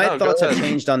 Well, my thoughts have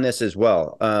changed on this as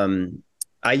well.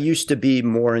 I used to be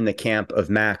more in the camp of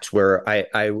Max, where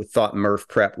I thought MURPH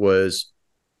prep was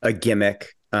a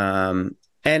gimmick. And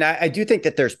I do think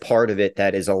that there's part of it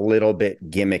that is a little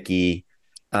bit gimmicky.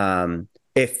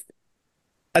 If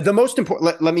the most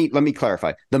important, let me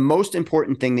clarify. The most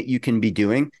important thing that you can be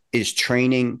doing is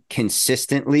training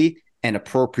consistently and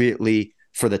appropriately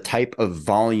for the type of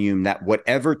volume that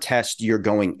whatever test you're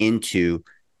going into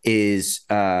is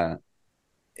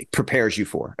prepares you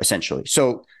for, essentially.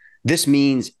 So this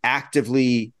means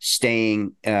actively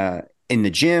staying in the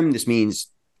gym. This means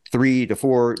 3 to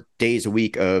 4 days a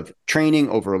week of training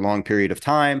over a long period of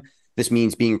time. This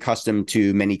means being accustomed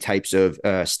to many types of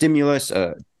stimulus,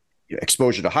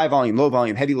 exposure to high volume, low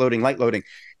volume, heavy loading, light loading.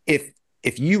 If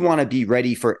you want to be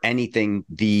ready for anything,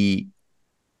 the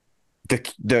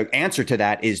answer to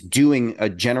that is doing a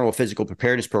general physical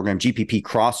preparedness program, GPP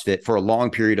CrossFit, for a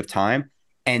long period of time,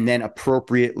 and then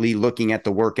appropriately looking at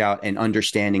the workout and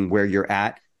understanding where you're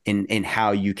at in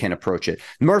how you can approach it.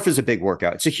 MURPH is a big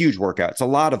workout. It's a huge workout. It's a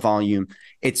lot of volume.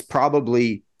 It's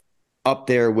probably up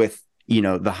there with,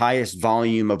 the highest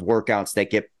volume of workouts that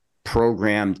get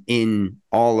programmed in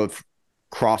all of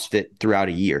CrossFit throughout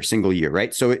a year, single year,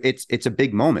 right? So it's a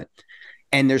big moment.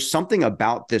 And there's something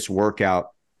about this workout,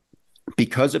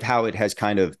 because of how it has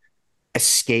kind of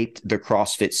escaped the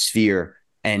CrossFit sphere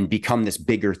and become this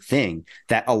bigger thing,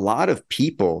 that a lot of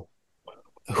people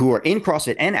who are in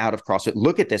CrossFit and out of CrossFit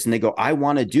look at this and they go, I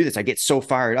want to do this. I get so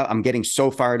fired up. I'm getting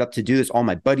so fired up to do this. All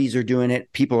my buddies are doing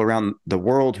it. People around the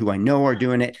world who I know are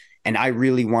doing it. And I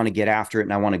really want to get after it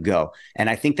and I want to go. And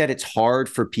I think that it's hard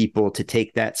for people to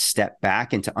take that step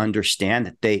back and to understand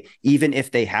that they, even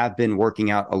if they have been working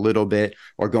out a little bit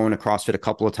or going to CrossFit a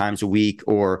couple of times a week,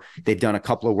 or they've done a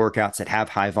couple of workouts that have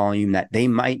high volume, that they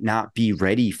might not be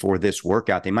ready for this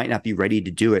workout. They might not be ready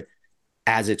to do it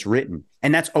as it's written.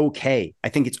 And that's okay. I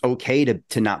think it's okay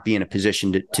to not be in a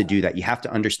position to do that. You have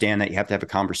to understand that. You have to have a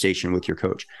conversation with your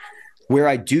coach. Where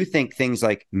I do think things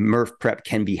like MURPH prep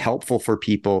can be helpful for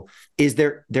people is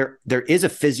there is a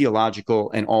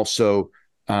physiological and also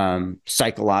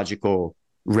psychological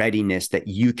readiness that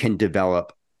you can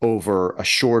develop over a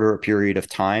shorter period of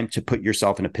time to put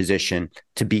yourself in a position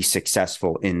to be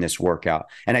successful in this workout.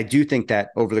 And I do think that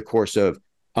over the course of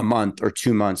a month or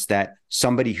 2 months, that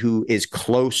somebody who is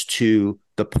close to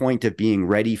the point of being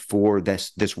ready for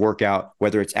this workout,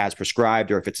 whether it's as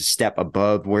prescribed or if it's a step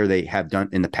above where they have done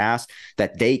in the past,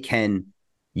 that they can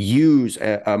use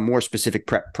a more specific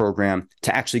prep program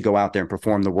to actually go out there and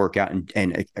perform the workout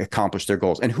and accomplish their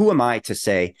goals. And who am I to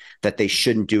say that they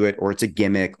shouldn't do it, or it's a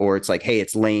gimmick, or it's like, hey,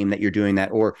 it's lame that you're doing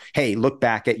that, or hey, look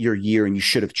back at your year and you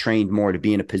should have trained more to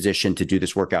be in a position to do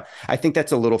this workout. I think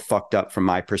that's a little fucked up from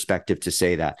my perspective to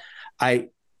say that.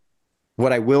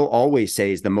 What I will always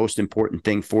say is the most important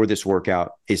thing for this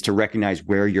workout is to recognize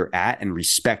where you're at and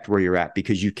respect where you're at,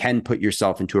 because you can put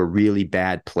yourself into a really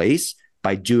bad place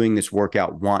by doing this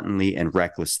workout wantonly and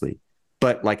recklessly.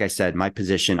 But like I said, my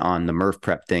position on the MURPH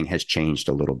prep thing has changed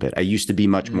a little bit. I used to be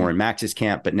much more in Max's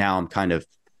camp, but now I'm kind of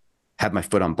have my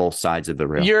foot on both sides of the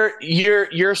rail.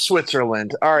 You're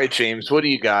Switzerland. All right, James, what do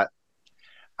you got?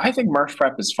 I think MURPH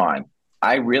prep is fine.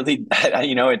 I really,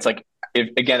 it's like,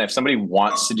 if somebody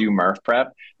wants to do MURPH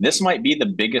prep, this might be the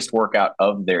biggest workout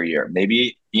of their year.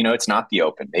 Maybe, it's not the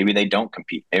Open. Maybe they don't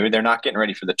compete. Maybe they're not getting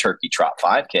ready for the Turkey Trot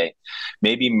 5K.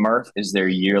 Maybe MURPH is their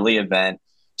yearly event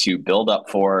to build up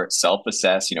for,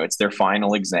 self-assess. It's their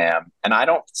final exam. And I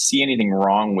don't see anything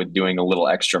wrong with doing a little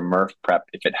extra MURPH prep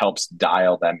if it helps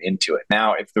dial them into it.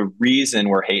 Now, if the reason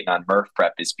we're hating on MURPH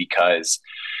prep is because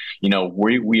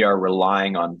we are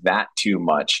relying on that too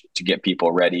much to get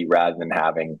people ready rather than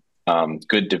having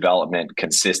good development,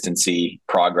 consistency,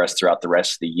 progress throughout the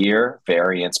rest of the year,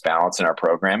 variance, balance in our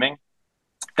programming,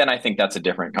 then I think that's a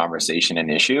different conversation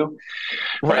and issue.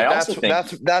 But I also think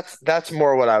that's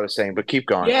more what I was saying, but keep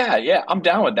going. Yeah, I'm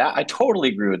down with that. I totally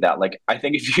agree with that. Like, I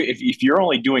think if you're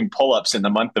only doing pull-ups in the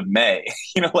month of May,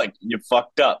 like, you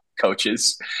fucked up,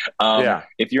 coaches.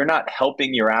 If you're not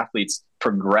helping your athletes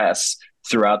progress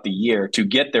throughout the year to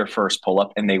get their first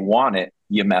pull-up and they want it,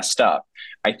 you messed up.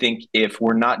 I think if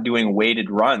we're not doing weighted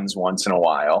runs once in a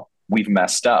while, we've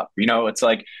messed up. It's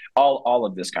like all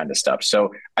of this kind of stuff.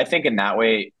 So I think in that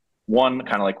way, one,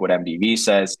 kind of like what MDV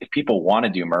says, if people want to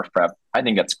do MURPH prep, I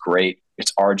think that's great.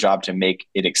 It's our job to make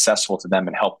it accessible to them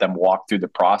and help them walk through the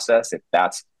process if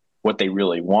that's what they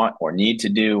really want or need to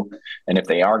do. And if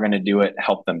they are going to do it,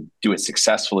 help them do it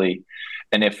successfully.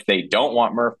 And if they don't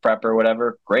want MURPH prep or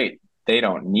whatever, great. They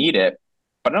don't need it.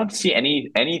 But I don't see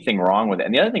anything wrong with it.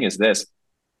 And the other thing is this.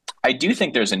 I do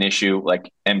think there's an issue,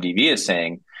 like MDV is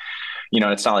saying,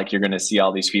 it's not like you're going to see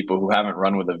all these people who haven't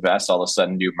run with a vest all of a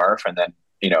sudden do MURPH and then,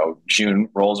 June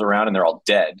rolls around and they're all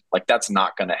dead. Like, that's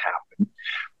not going to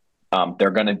happen.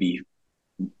 They're going to be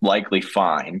likely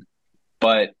fine.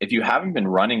 But if you haven't been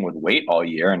running with weight all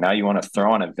year and now you want to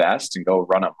throw on a vest and go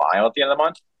run a mile at the end of the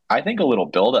month, I think a little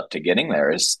buildup to getting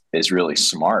there is really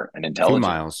smart and intelligent. 2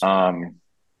 miles.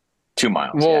 2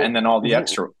 miles. Well, yeah. And then all the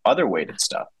extra other weighted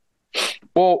stuff.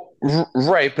 Well,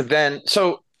 right. But then,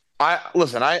 so I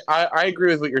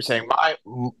agree with what you're saying.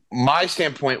 My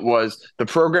standpoint was the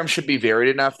program should be varied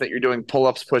enough that you're doing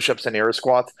pull-ups, push-ups, and air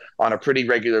squats on a pretty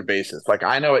regular basis. Like,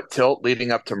 I know at Tilt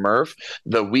leading up to MURPH,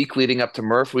 the week leading up to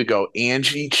MURPH, we go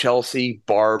Angie, Chelsea,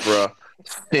 Barbara,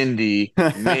 Cindy,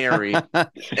 Mary,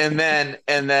 and then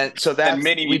so that's and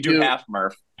Minnie, we do half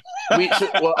MURPH.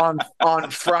 On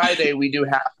Friday we do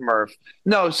half MURPH.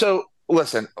 No, so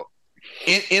listen,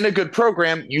 in a good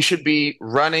program, you should be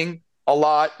running a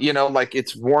lot. Like,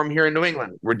 it's warm here in New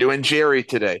England. We're doing Jerry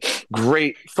today.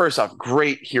 Great. First off,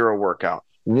 great hero workout.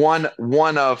 One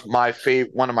of my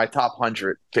top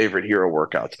 100 favorite hero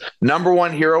workouts. Number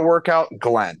one hero workout,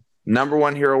 Glenn.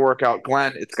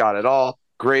 It's got it all.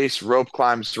 Grace, rope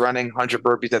climbs, running, 100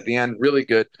 burpees at the end. Really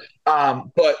good.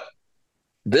 But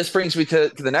this brings me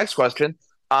to the next question.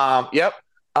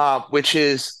 Which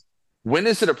is, when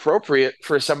is it appropriate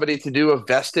for somebody to do a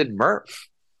vested MURPH,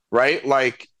 right?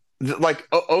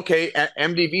 Okay,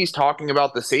 MDV's talking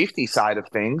about the safety side of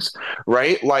things,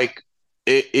 right? Like,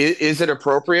 is it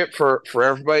appropriate for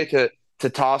everybody to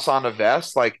toss on a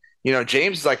vest? Like,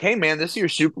 James is like, hey man, this is your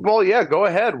Super Bowl. Yeah, go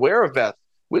ahead, wear a vest.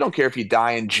 We don't care if you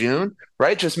die in June,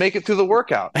 right? Just make it through the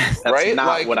workout. That's right?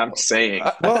 not what I'm saying.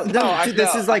 Well, no,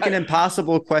 this is like an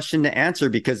impossible question to answer,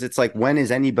 because it's like, when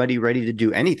is anybody ready to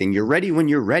do anything? You're ready when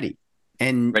you're ready.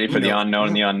 And ready for the unknown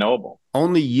and the unknowable.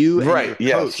 Only you and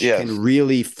your coach can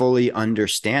really fully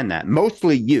understand that.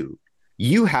 Mostly you.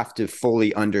 You have to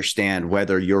fully understand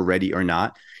whether you're ready or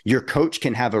not. Your coach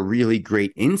can have a really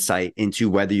great insight into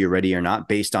whether you're ready or not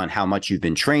based on how much you've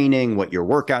been training, what your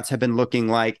workouts have been looking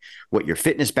like, what your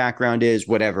fitness background is,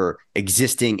 whatever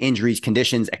existing injuries,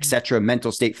 conditions, etc.,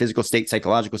 mental state, physical state,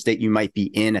 psychological state you might be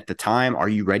in at the time. Are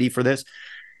you ready for this?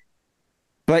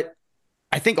 But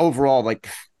I think overall, like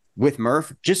with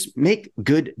MURPH, just make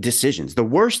good decisions. The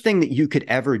worst thing that you could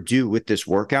ever do with this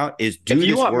workout is do this workout. If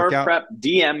you want MURPH prep,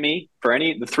 DM me for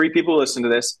the 3 people who listen to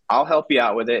this. I'll help you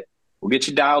out with it. We'll get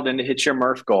you dialed in to hit your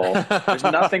MURPH goal. There's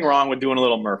nothing wrong with doing a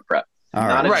little MURPH prep. All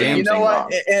right. You know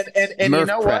what? And you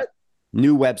know prep. what?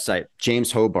 New website,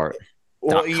 James Hobart.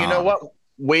 Well, you know what?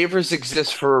 Waivers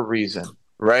exist for a reason,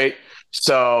 right?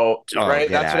 So, right,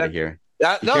 get that's out of here. Be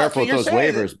careful with those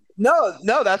waivers.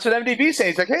 No, that's what MDV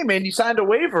saying. It's like, hey, man, you signed a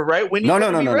waiver, right? When you no,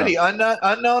 ready?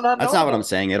 Unknown. That's not what I'm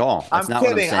saying at all. That's I'm not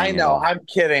kidding. What I'm saying I know. I'm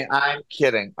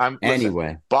kidding.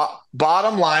 Anyway.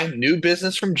 Bottom line, new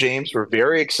business from James. We're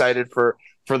very excited for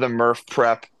the MURPH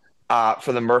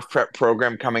prep,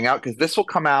 program coming out, because this will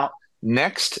come out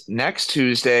next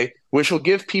Tuesday, which will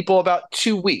give people about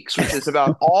 2 weeks, which is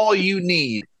about all you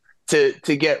need to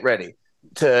get ready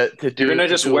to do. You're gonna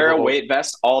just wear a weight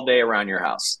vest all day around your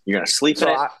house. You're gonna sleep in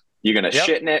it. You're gonna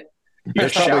shit in it. You're gonna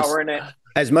shower in it.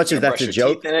 As much as that's a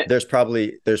joke, there's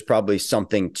probably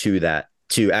something to that,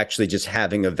 to actually just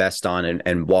having a vest on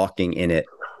and walking in it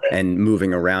and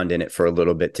moving around in it for a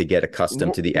little bit to get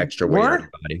accustomed to the extra weight on your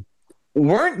body.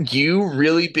 Weren't you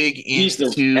really big into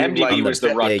MDV was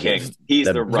the ruck king? He's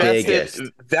the biggest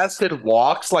vested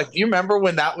walks. Like, do you remember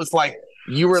when that was like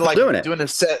you were doing a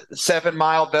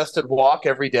 7-mile vested walk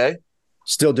every day?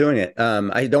 Still doing it.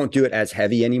 I don't do it as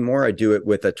heavy anymore. I do it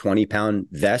with a 20-pound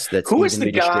vest that's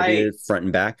evenly distributed front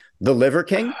and back. The Liver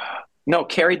King? No,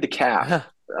 carried the calf.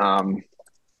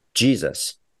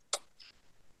 Jesus.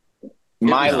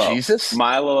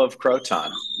 Milo of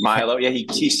Croton. Milo, yeah,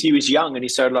 he was young and he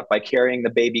started off by carrying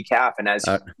the baby calf, and as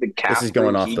the calf this is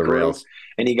going off the rails,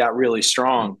 and he got really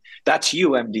strong. That's you,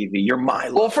 MDV. You're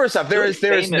Milo. Well, first off, there is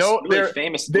no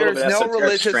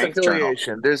religious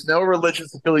affiliation. There's no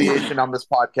religious affiliation on this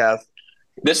podcast.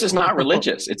 This is not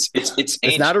religious. It's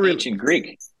ancient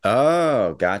Greek.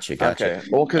 Oh, gotcha. Okay.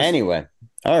 Well, anyway.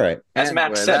 All right. As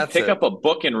Matt said, pick up a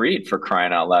book and read, for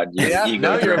crying out loud.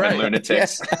 Ego-driven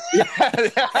lunatics.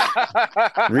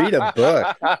 Read a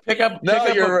book. Pick up a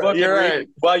book and read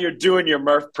while you're doing your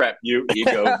MURPH prep, you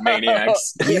ego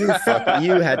maniacs. You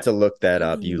had to look that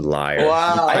up, you liar.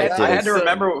 Wow. I had to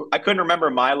remember. I couldn't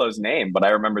remember Milo's name, but I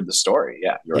remembered the story.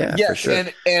 Yeah, you're right. Yeah, for sure.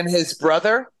 And his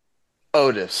brother,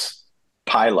 Otis.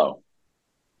 Pilo.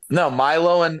 No,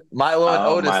 Milo and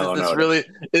Otis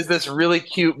is this really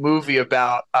cute movie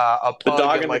about a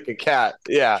pug and like a cat.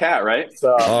 Yeah. Cat, right?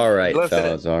 So, all right,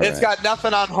 fellas. All right. It's got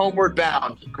nothing on Homeward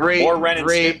Bound. Great. Or Ren and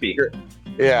Stimpy.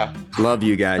 Yeah. Love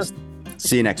you guys.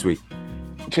 See you next week.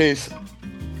 Peace.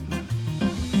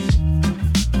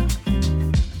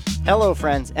 Hello,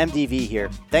 friends. MDV here.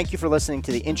 Thank you for listening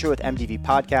to the Intro with MDV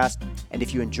podcast. And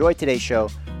if you enjoyed today's show,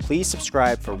 please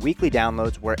subscribe for weekly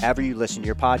downloads wherever you listen to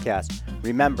your podcast.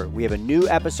 Remember, we have a new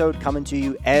episode coming to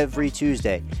you every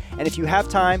Tuesday. And if you have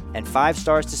time and 5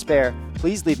 stars to spare,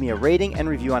 please leave me a rating and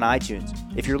review on iTunes.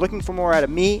 If you're looking for more out of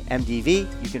me,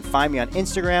 MDV, you can find me on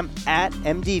Instagram at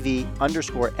MDV_FIT.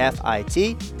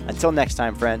 Until next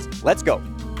time, friends, let's go.